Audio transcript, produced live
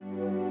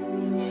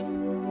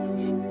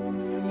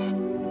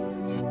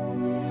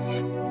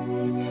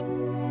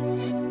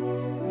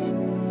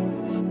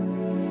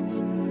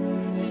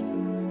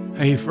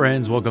Hey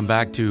friends, welcome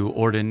back to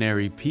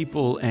Ordinary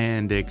People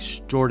and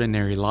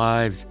Extraordinary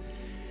Lives.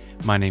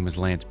 My name is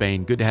Lance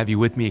Bain. Good to have you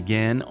with me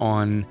again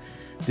on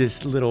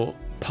this little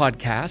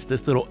podcast,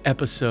 this little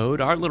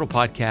episode, our little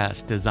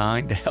podcast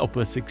designed to help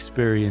us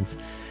experience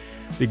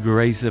the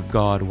grace of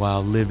God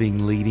while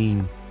living,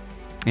 leading,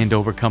 and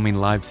overcoming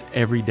life's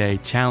everyday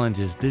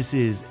challenges. This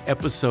is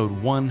episode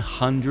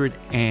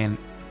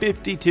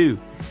 152,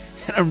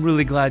 and I'm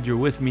really glad you're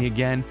with me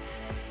again.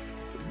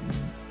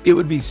 It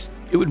would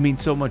mean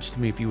so much to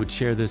me if you would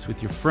share this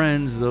with your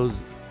friends,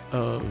 those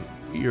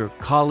your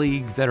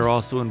colleagues that are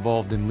also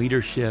involved in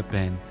leadership,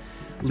 and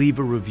leave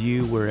a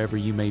review wherever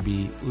you may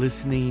be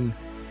listening.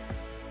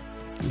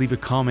 Leave a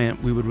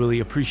comment. We would really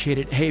appreciate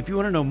it. Hey, if you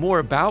want to know more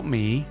about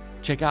me,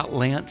 check out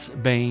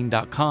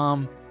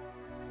lancebain.com,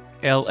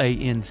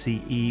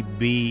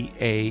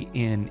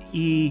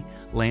 LanceBane,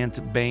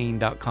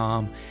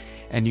 lancebain.com,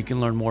 and you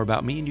can learn more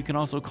about me, and you can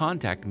also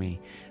contact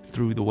me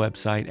through the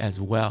website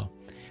as well.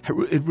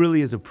 It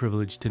really is a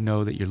privilege to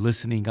know that you're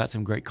listening. Got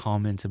some great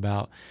comments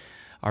about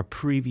our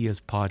previous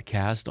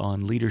podcast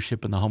on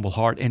leadership and the humble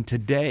heart. And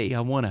today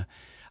I want to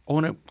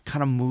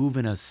kind of move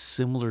in a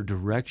similar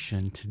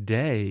direction.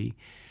 Today,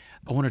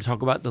 I want to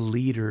talk about the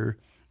leader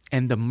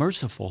and the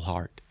merciful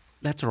heart.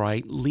 That's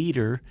right,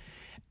 leader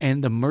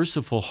and the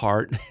merciful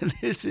heart.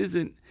 This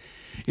isn't,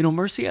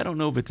 mercy, I don't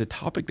know if it's a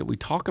topic that we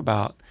talk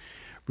about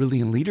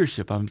really in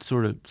leadership. I'm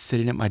sort of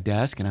sitting at my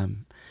desk and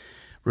I'm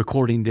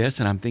recording this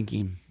and I'm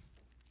thinking,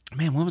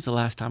 man, when was the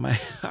last time I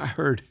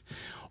heard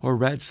or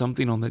read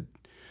something on the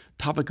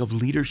topic of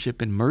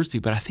leadership and mercy?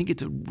 But I think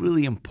it's a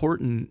really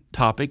important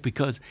topic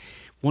because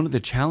one of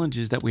the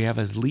challenges that we have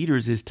as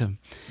leaders is to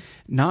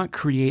not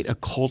create a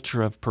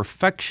culture of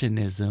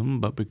perfectionism,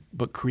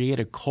 but create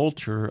a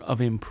culture of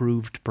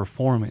improved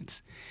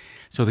performance.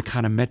 So the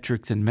kind of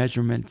metrics and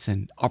measurements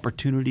and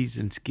opportunities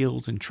and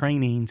skills and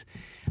trainings,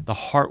 the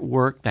heart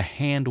work, the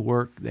hand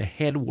work, the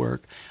head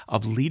work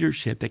of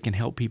leadership that can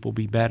help people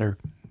be better.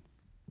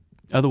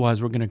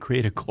 Otherwise, we're going to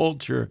create a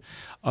culture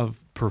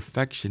of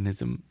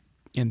perfectionism,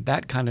 and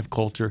that kind of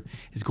culture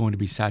is going to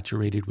be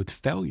saturated with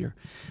failure.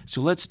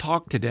 So let's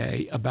talk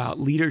today about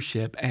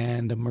leadership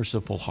and a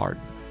merciful heart.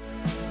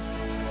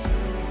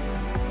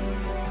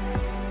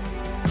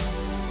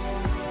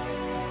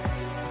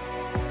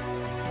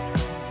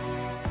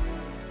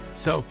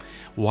 So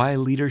why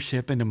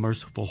leadership and a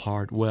merciful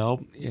heart?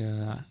 Well,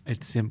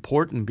 it's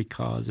important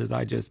because, as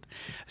I just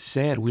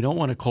said, we don't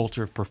want a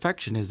culture of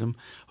perfectionism.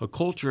 A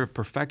culture of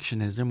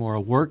perfectionism or a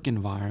work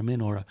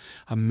environment or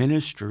a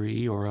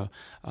ministry or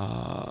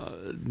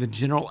the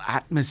general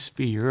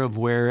atmosphere of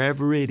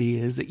wherever it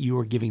is that you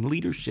are giving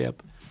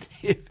leadership.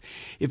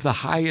 If the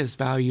highest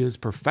value is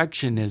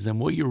perfectionism,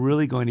 what you're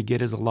really going to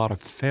get is a lot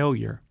of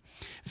failure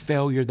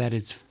that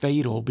is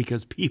fatal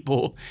because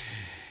people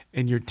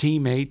and your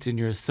teammates and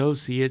your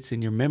associates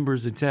and your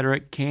members, etc.,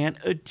 can't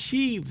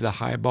achieve the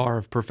high bar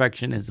of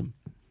perfectionism.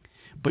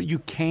 But you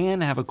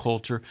can have a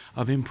culture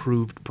of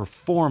improved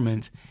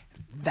performance.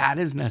 That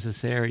is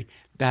necessary,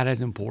 that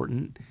is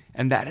important,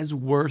 and that is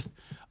worth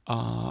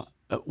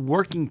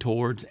working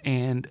towards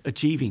and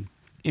achieving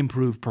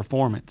improved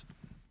performance.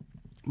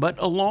 But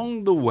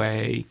along the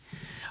way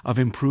of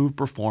improved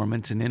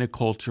performance and in a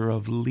culture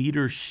of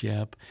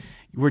leadership,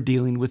 we're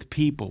dealing with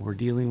people. We're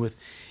dealing with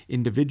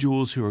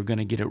individuals who are going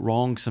to get it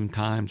wrong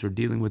sometimes. We're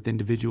dealing with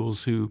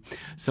individuals who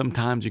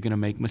sometimes are going to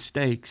make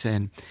mistakes.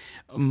 And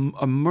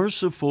a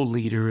merciful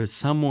leader is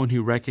someone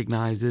who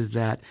recognizes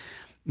that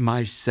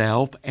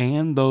myself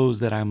and those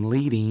that I'm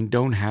leading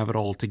don't have it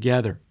all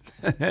together.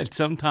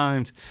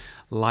 Sometimes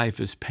life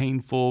is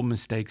painful.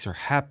 Mistakes are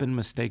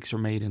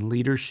made in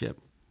leadership.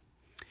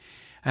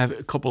 I have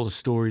a couple of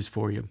stories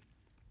for you.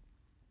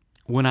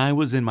 When I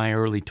was in my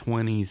early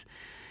 20s,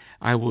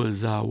 I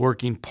was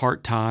working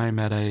part-time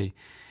at a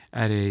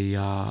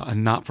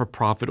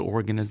not-for-profit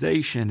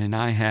organization, and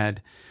I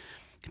had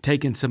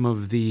taken some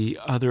of the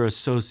other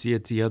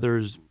associates, the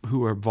others who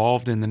were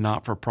involved in the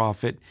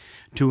not-for-profit,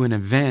 to an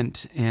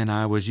event, and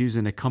I was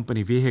using a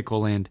company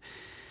vehicle, and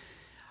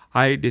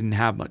I didn't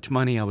have much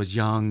money. I was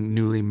young,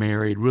 newly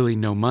married, really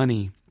no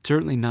money,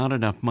 certainly not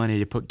enough money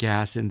to put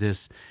gas in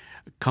this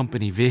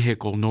company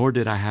vehicle, nor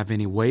did I have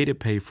any way to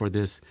pay for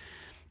this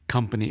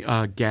company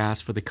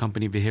gas for the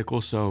company vehicle.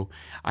 So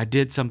I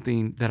did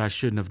something that I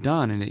shouldn't have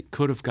done, and it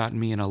could have gotten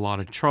me in a lot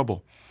of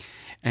trouble.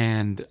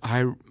 And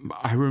I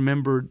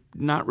remember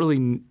not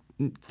really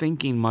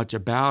thinking much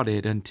about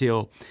it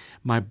until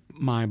my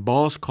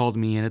boss called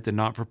me in at the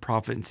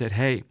not-for-profit and said,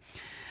 "Hey,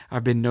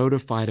 I've been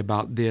notified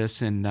about this,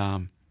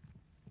 and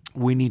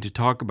we need to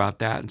talk about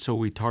that." And so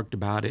we talked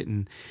about it,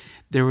 and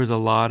there was a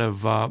lot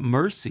of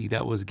mercy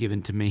that was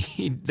given to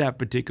me that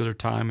particular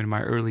time in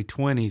my early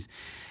 20s.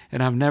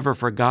 And I've never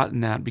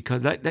forgotten that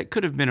because that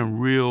could have been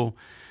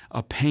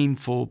a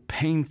painful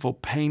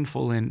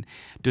and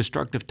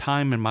destructive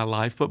time in my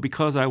life. But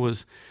because I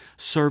was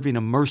serving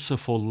a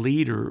merciful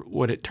leader,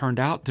 what it turned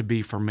out to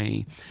be for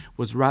me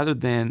was rather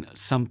than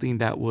something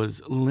that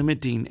was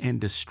limiting and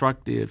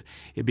destructive,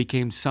 it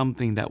became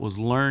something that was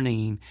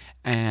learning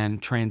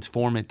and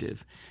transformative.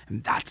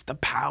 And that's the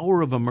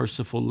power of a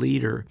merciful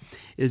leader,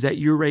 is that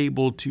you're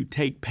able to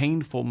take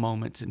painful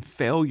moments and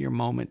failure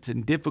moments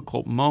and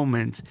difficult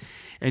moments,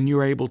 and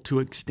you're able to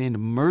extend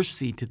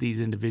mercy to these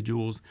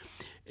individuals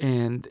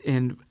and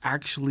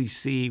actually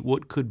see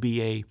what could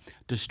be a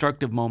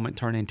destructive moment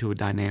turn into a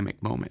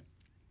dynamic moment.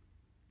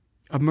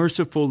 A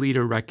merciful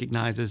leader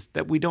recognizes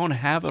that we don't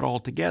have it all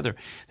together,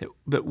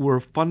 that we're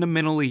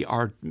fundamentally,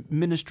 our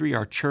ministry,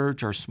 our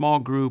church, our small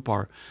group,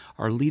 our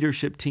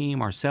leadership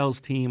team, our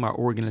sales team, our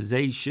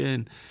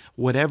organization,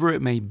 whatever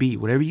it may be,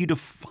 whatever you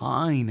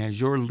define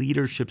as your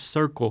leadership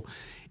circle,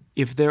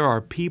 if there are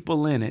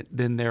people in it,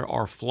 then there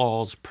are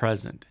flaws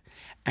present.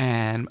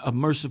 And a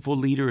merciful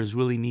leader is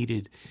really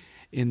needed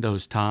in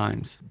those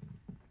times.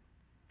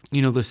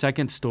 You know, the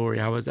second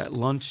story, I was at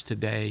lunch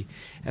today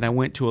and I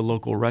went to a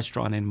local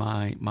restaurant in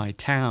my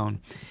town,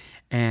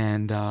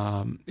 and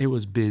it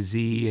was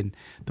busy and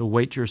the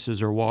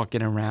waitresses are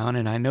walking around,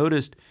 and I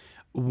noticed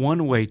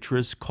one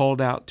waitress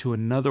called out to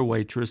another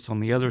waitress on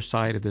the other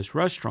side of this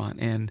restaurant,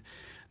 and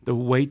the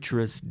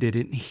waitress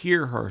didn't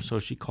hear her, so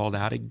she called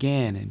out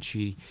again, and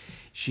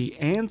she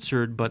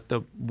answered, but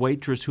the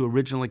waitress who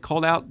originally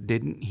called out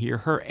didn't hear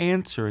her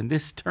answer, and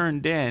this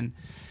turned in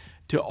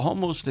to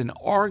almost an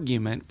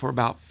argument for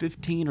about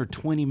 15 or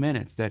 20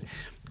 minutes, that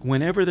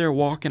whenever they're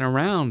walking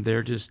around,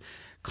 they're just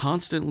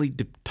constantly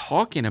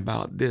talking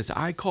about this.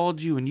 I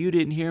called you and you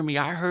didn't hear me.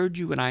 I heard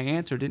you and I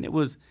answered. And it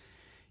was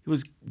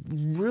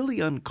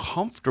really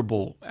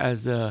uncomfortable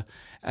as a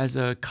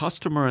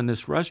customer in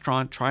this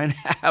restaurant trying to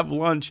have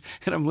lunch,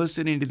 and I'm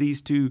listening to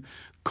these two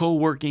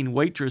co-working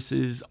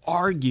waitresses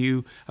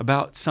argue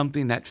about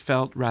something that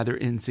felt rather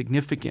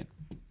insignificant.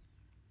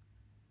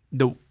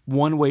 The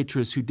one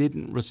waitress who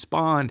didn't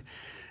respond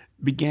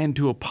began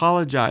to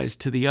apologize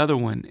to the other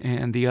one,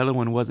 and the other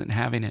one wasn't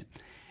having it.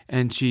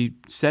 And she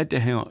said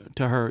to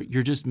her,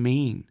 "You're just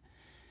mean."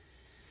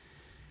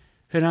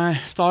 And I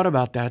thought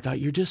about that. I thought,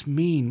 you're just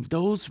mean.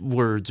 Those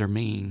words are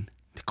mean.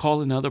 To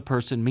call another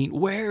person mean.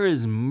 Where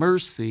is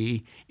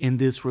mercy in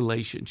this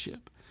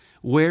relationship?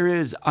 Where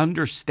is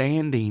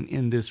understanding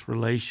in this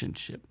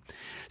relationship?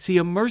 See,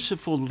 a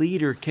merciful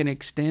leader can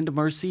extend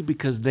mercy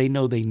because they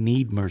know they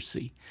need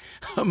mercy.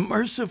 A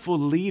merciful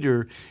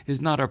leader is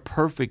not a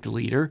perfect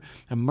leader.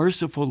 A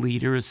merciful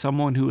leader is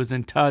someone who is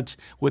in touch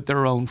with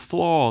their own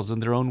flaws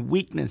and their own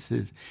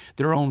weaknesses,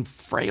 their own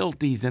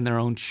frailties and their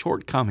own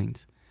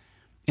shortcomings.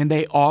 And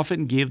they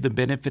often give the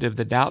benefit of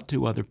the doubt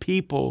to other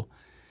people.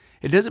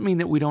 It doesn't mean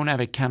that we don't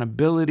have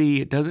accountability.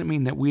 It doesn't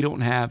mean that we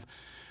don't have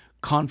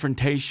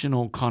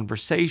confrontational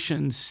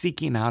conversations,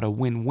 seeking out a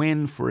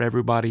win-win for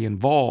everybody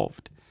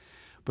involved.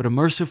 But a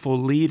merciful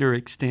leader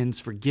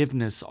extends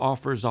forgiveness,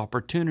 offers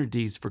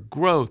opportunities for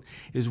growth,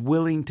 is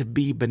willing to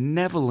be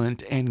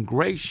benevolent and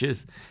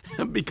gracious,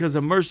 because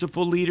a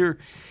merciful leader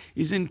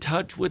is in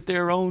touch with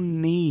their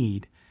own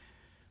need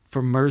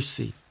for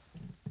mercy.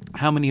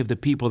 How many of the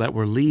people that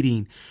we're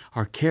leading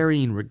are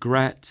carrying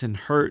regrets and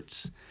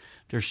hurts?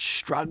 They're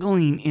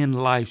struggling in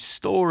life's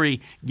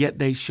story, yet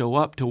they show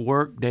up to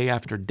work day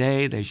after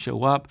day. They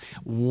show up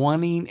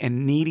wanting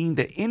and needing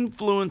the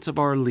influence of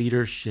our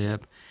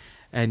leadership,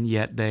 and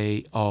yet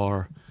they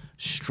are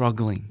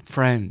struggling.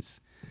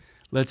 Friends,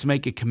 let's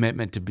make a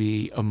commitment to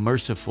be a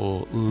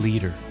merciful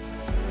leader.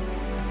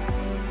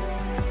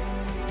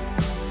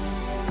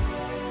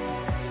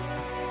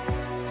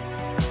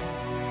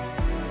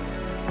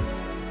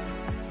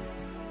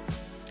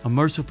 A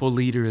merciful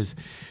leader is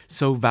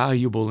so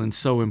valuable and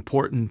so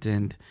important,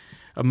 and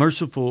a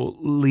merciful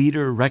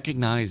leader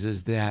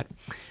recognizes that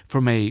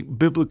from a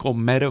biblical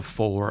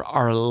metaphor,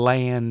 our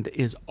land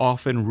is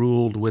often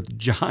ruled with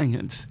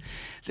giants,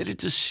 that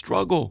it's a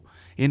struggle.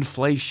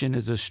 Inflation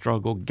is a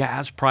struggle.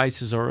 Gas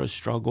prices are a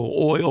struggle.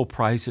 Oil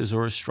prices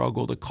are a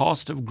struggle. The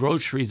cost of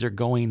groceries are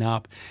going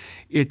up.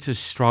 It's a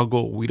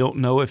struggle. We don't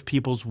know if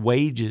people's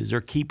wages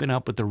are keeping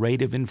up with the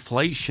rate of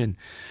inflation.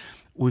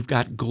 We've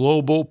got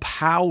global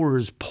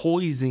powers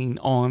poising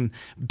on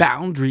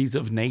boundaries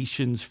of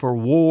nations for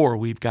war.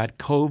 We've got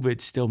COVID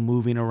still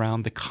moving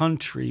around the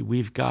country.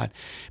 We've got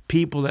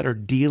people that are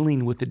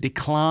dealing with the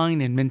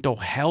decline in mental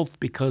health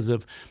because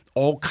of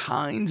all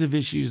kinds of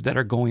issues that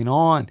are going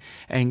on.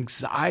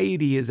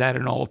 Anxiety is at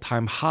an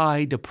all-time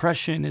high.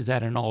 Depression is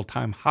at an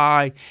all-time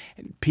high.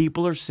 And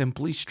people are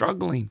simply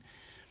struggling.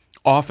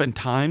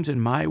 Oftentimes in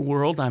my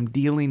world, I'm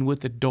dealing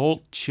with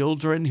adult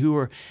children who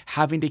are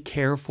having to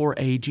care for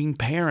aging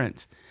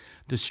parents.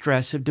 The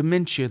stress of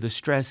dementia, the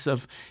stress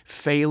of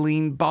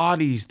failing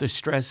bodies, the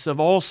stress of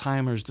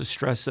Alzheimer's, the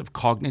stress of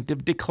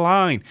cognitive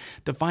decline,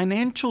 the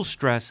financial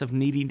stress of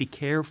needing to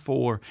care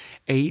for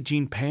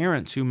aging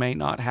parents who may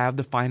not have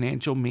the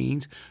financial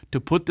means to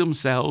put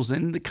themselves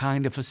in the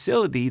kind of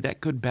facility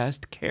that could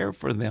best care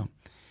for them.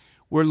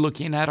 We're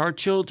looking at our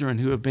children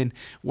who have been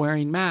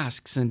wearing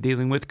masks and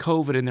dealing with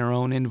COVID in their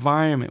own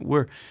environment.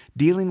 We're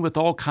dealing with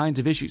all kinds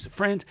of issues.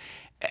 Friends,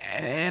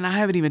 And I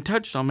haven't even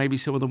touched on maybe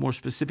some of the more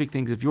specific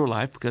things of your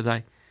life because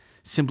I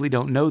simply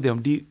don't know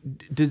them.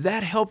 Does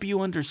that help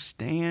you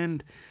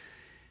understand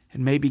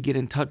and maybe get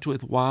in touch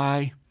with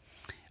why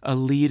a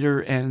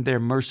leader and their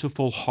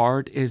merciful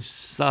heart is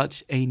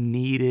such a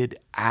needed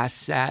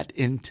asset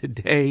in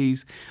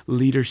today's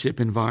leadership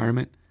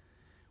environment?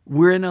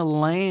 We're in a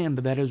land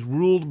that is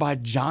ruled by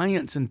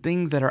giants and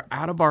things that are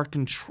out of our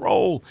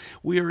control.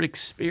 We are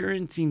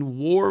experiencing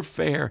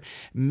warfare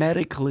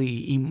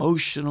medically,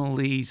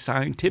 emotionally,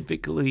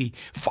 scientifically,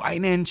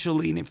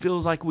 financially, and it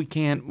feels like we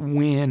can't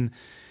win.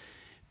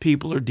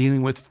 People are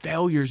dealing with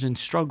failures and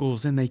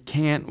struggles and they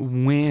can't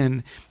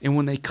win. And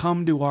when they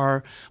come to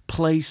our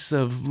place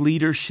of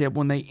leadership,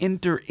 when they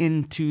enter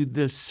into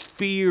the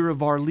sphere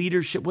of our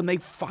leadership, when they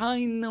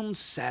find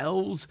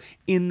themselves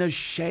in the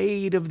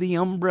shade of the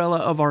umbrella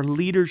of our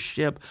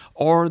leadership,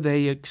 are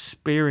they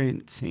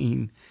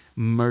experiencing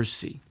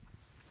mercy?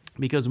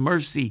 Because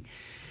mercy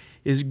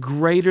is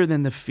greater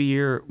than the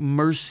fear.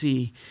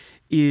 Mercy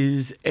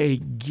is a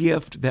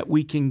gift that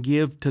we can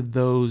give to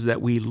those that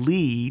we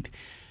lead.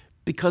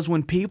 Because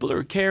when people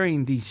are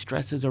carrying these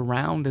stresses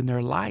around in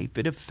their life,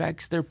 it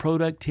affects their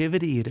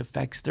productivity, it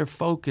affects their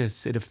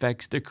focus, it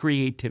affects their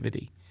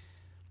creativity.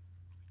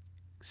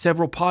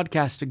 Several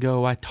podcasts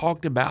ago, I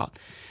talked about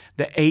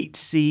the 8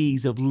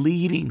 C's of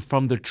leading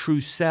from the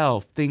true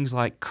self, things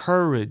like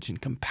courage and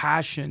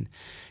compassion,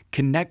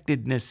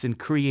 connectedness and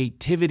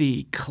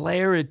creativity,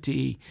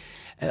 clarity,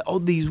 all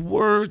these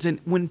words.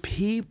 And when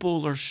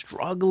people are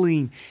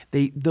struggling,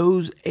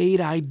 those 8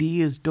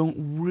 ideas don't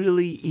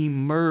really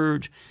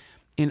emerge.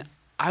 And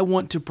I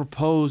want to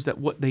propose that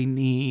what they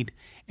need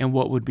and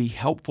what would be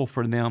helpful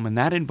for them in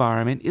that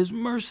environment is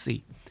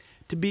mercy,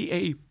 to be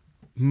a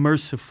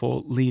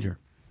merciful leader.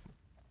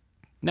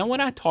 Now,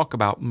 when I talk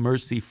about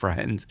mercy,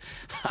 friends,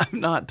 I'm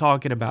not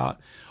talking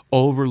about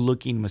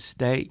overlooking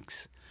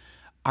mistakes.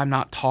 I'm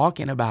not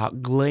talking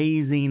about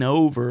glazing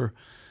over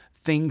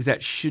things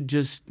that should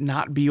just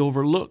not be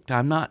overlooked.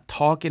 I'm not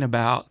talking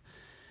about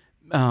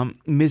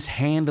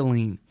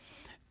mishandling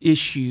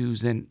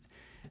issues and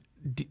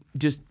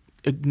just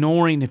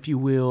ignoring, if you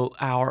will,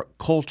 our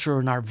culture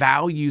and our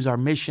values, our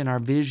mission, our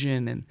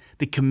vision, and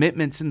the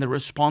commitments and the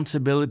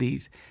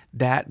responsibilities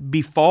that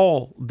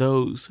befall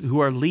those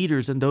who are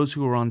leaders and those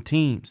who are on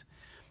teams.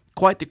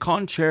 Quite the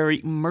contrary,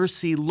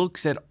 mercy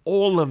looks at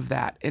all of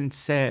that and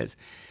says,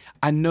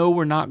 I know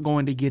we're not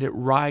going to get it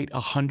right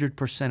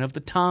 100% of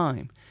the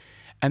time.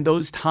 And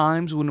those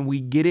times when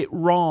we get it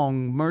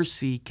wrong,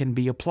 mercy can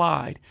be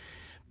applied.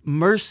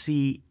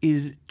 Mercy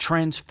is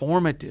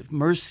transformative.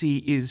 Mercy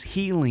is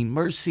healing.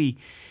 Mercy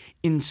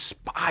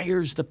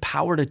inspires the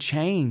power to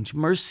change.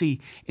 Mercy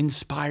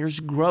inspires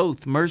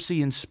growth.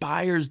 Mercy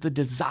inspires the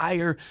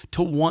desire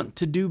to want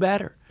to do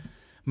better.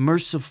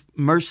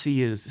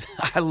 Mercy is,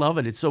 I love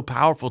it. It's so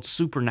powerful. It's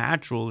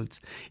supernatural.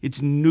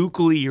 It's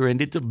nuclear in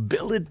its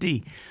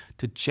ability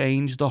to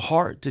change the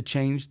heart, to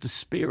change the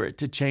spirit,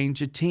 to change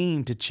a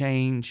team, to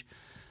change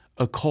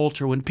a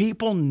culture. When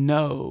people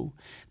know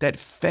that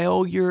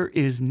failure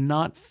is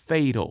not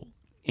fatal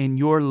in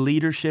your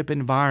leadership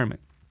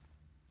environment,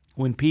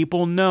 when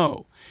people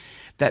know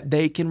that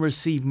they can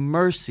receive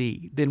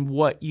mercy, then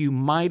what you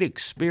might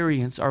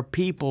experience are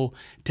people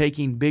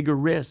taking bigger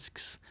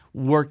risks,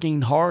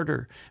 working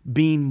harder,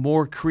 being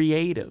more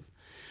creative.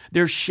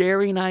 They're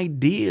sharing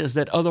ideas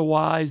that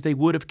otherwise they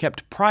would have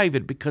kept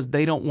private because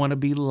they don't want to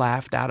be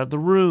laughed out of the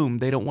room.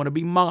 They don't want to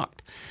be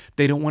mocked.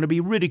 They don't want to be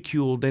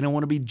ridiculed. They don't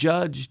want to be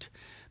judged.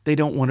 They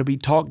don't want to be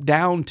talked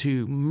down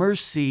to.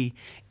 Mercy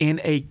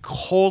in a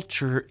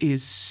culture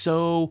is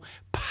so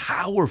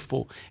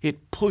powerful.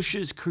 It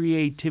pushes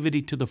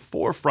creativity to the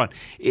forefront.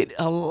 It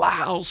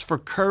allows for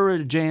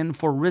courage and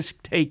for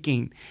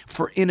risk-taking,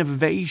 for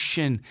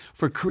innovation,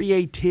 for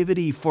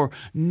creativity, for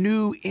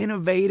new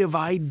innovative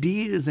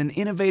ideas and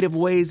innovative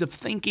ways of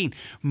thinking.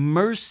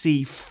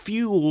 Mercy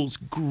fuels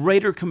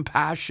greater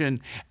compassion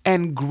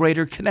and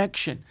greater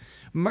connection.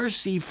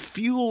 Mercy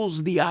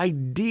fuels the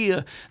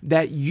idea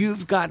that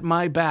you've got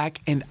my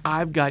back and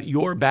I've got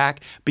your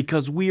back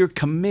because we are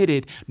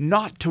committed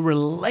not to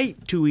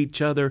relate to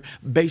each other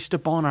based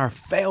upon our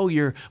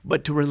failure,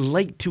 but to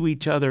relate to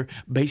each other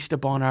based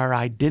upon our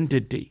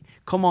identity.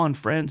 Come on,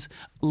 friends.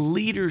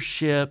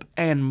 Leadership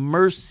and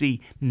mercy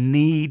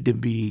need to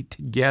be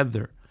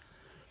together.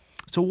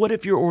 So what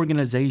if your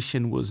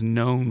organization was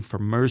known for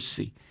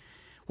mercy?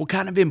 What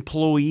kind of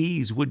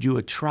employees would you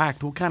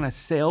attract? What kind of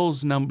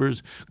sales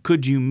numbers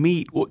could you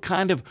meet? What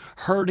kind of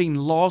hurting,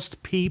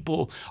 lost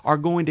people are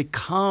going to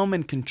come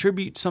and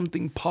contribute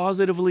something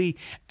positively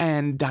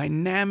and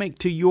dynamic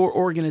to your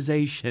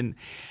organization?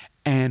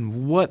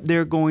 And what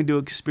they're going to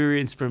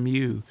experience from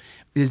you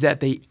is that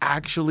they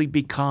actually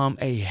become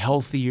a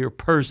healthier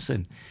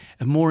person,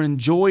 a more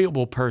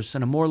enjoyable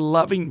person, a more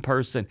loving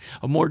person,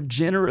 a more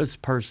generous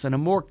person, a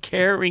more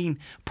caring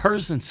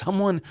person,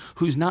 someone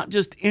who's not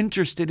just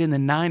interested in the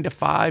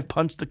 9-to-5,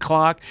 punch the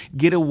clock,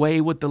 get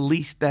away with the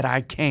least that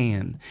I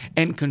can,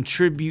 and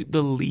contribute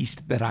the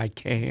least that I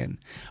can.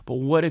 But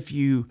what if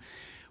you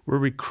We're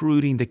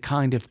recruiting the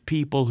kind of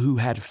people who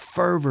had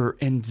fervor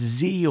and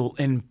zeal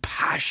and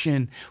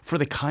passion for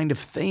the kind of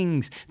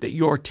things that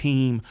your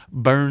team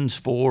burns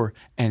for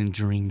and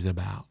dreams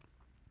about.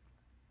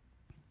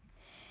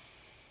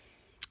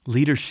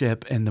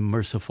 Leadership and the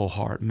merciful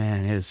heart,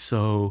 man, is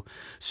so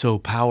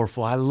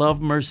powerful. I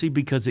love mercy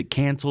because it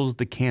cancels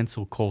the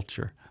cancel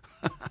culture.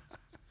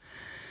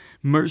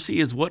 Mercy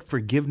is what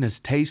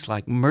forgiveness tastes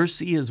like.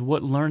 Mercy is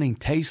what learning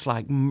tastes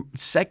like.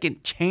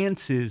 Second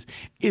chances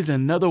is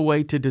another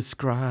way to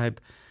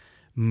describe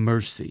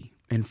mercy.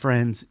 And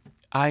friends,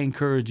 I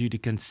encourage you to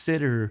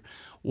consider,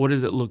 what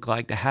does it look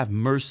like to have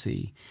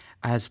mercy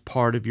as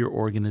part of your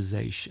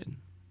organization?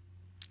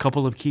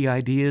 Couple of key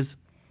ideas,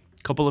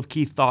 couple of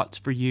key thoughts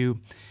for you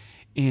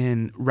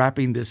in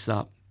wrapping this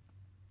up.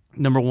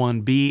 Number one,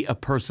 be a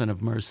person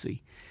of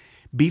mercy.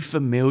 Be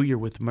familiar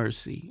with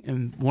mercy.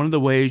 And one of the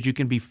ways you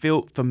can be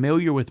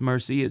familiar with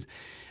mercy is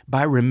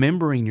by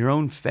remembering your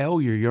own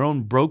failure, your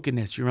own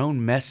brokenness, your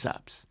own mess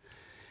ups,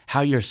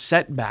 how your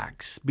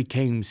setbacks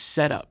became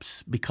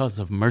setups because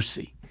of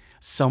mercy.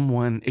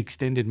 Someone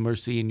extended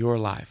mercy in your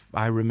life.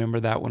 I remember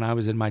that when I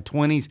was in my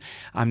 20s.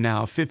 I'm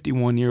now a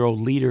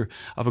 51-year-old leader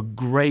of a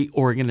great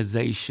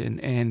organization.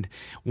 And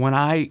when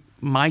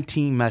my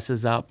team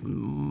messes up,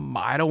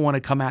 I don't want to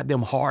come at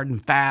them hard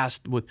and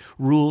fast with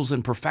rules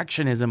and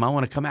perfectionism. I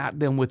want to come at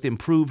them with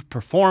improved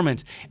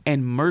performance,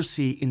 and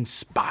mercy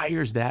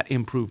inspires that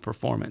improved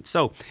performance.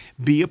 So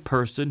be a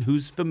person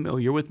who's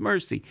familiar with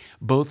mercy,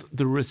 both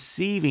the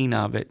receiving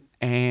of it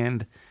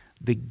and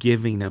the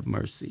giving of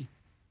mercy.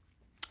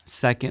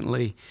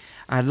 Secondly,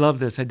 I love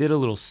this. I did a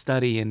little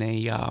study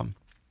and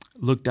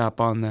looked up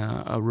on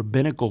a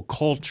rabbinical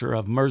culture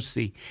of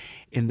mercy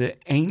in the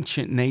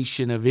ancient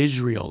nation of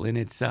Israel in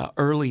its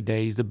early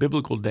days, the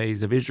biblical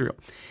days of Israel.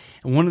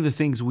 And one of the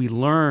things we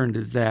learned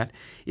is that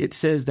it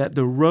says that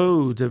the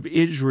roads of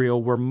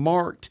Israel were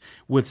marked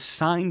with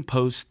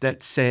signposts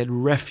that said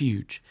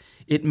refuge.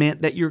 It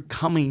meant that you're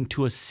coming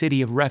to a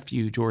city of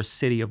refuge or a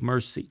city of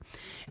mercy,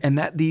 and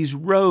that these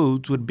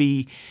roads would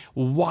be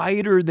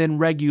wider than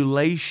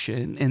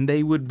regulation and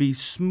they would be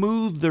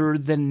smoother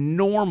than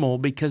normal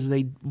because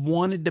they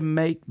wanted to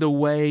make the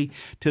way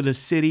to the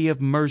city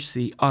of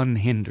mercy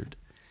unhindered.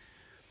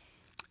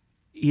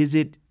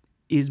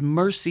 Is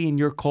mercy in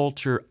your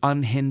culture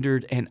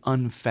unhindered and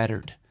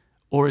unfettered,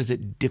 or is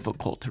it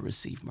difficult to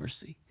receive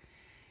mercy?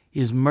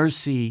 Is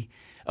mercy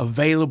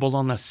available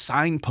on the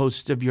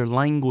signposts of your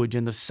language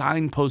and the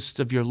signposts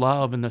of your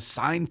love and the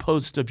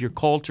signposts of your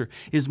culture?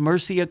 Is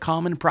mercy a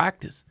common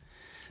practice?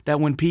 That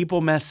when people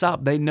mess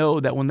up, they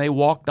know that when they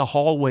walk the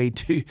hallway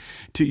to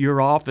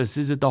your office,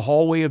 is it the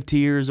hallway of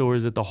tears or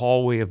is it the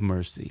hallway of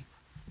mercy?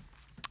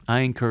 I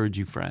encourage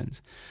you,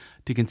 friends,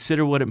 to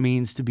consider what it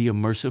means to be a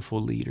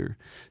merciful leader.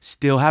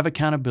 Still have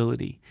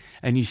accountability,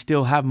 and you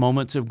still have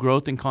moments of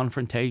growth and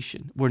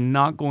confrontation. We're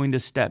not going to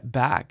step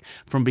back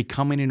from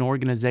becoming an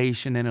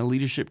organization and a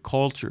leadership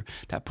culture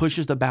that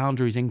pushes the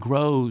boundaries and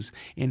grows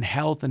in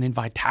health and in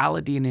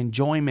vitality and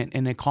enjoyment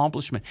and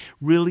accomplishment,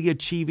 really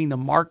achieving the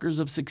markers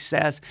of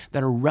success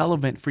that are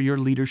relevant for your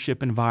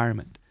leadership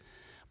environment.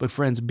 But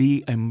friends,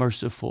 be a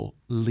merciful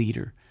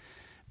leader,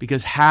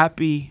 because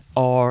happy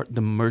are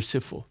the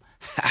merciful.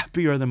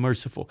 Happy are the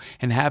merciful,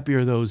 and happy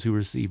are those who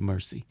receive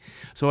mercy.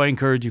 So I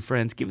encourage you,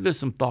 friends, give this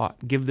some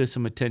thought, give this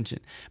some attention.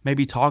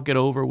 Maybe talk it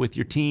over with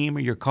your team or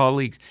your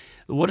colleagues.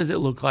 What does it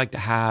look like to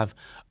have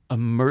a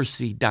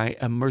mercy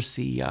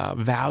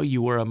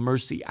value or a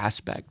mercy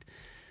aspect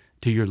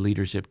to your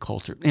leadership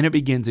culture? And it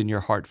begins in your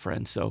heart,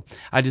 friends. So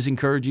I just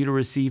encourage you to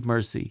receive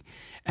mercy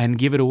and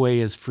give it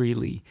away as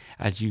freely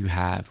as you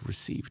have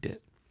received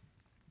it.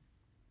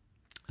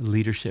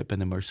 Leadership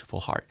and the merciful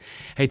heart.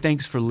 Hey,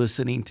 thanks for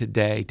listening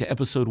today to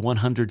episode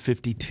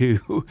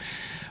 152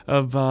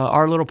 of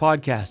our little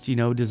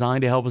podcast,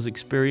 designed to help us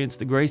experience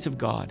the grace of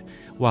God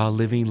while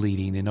living,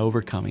 leading, and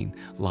overcoming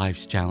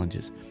life's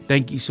challenges.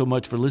 Thank you so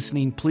much for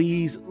listening.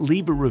 Please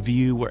leave a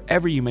review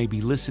wherever you may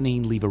be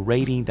listening. Leave a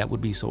rating. That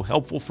would be so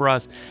helpful for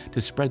us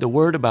to spread the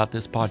word about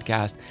this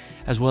podcast,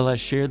 as well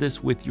as share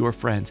this with your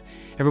friends.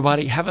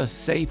 Everybody, have a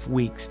safe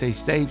week. Stay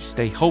safe,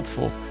 stay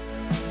hopeful,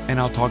 and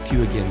I'll talk to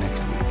you again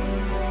next week.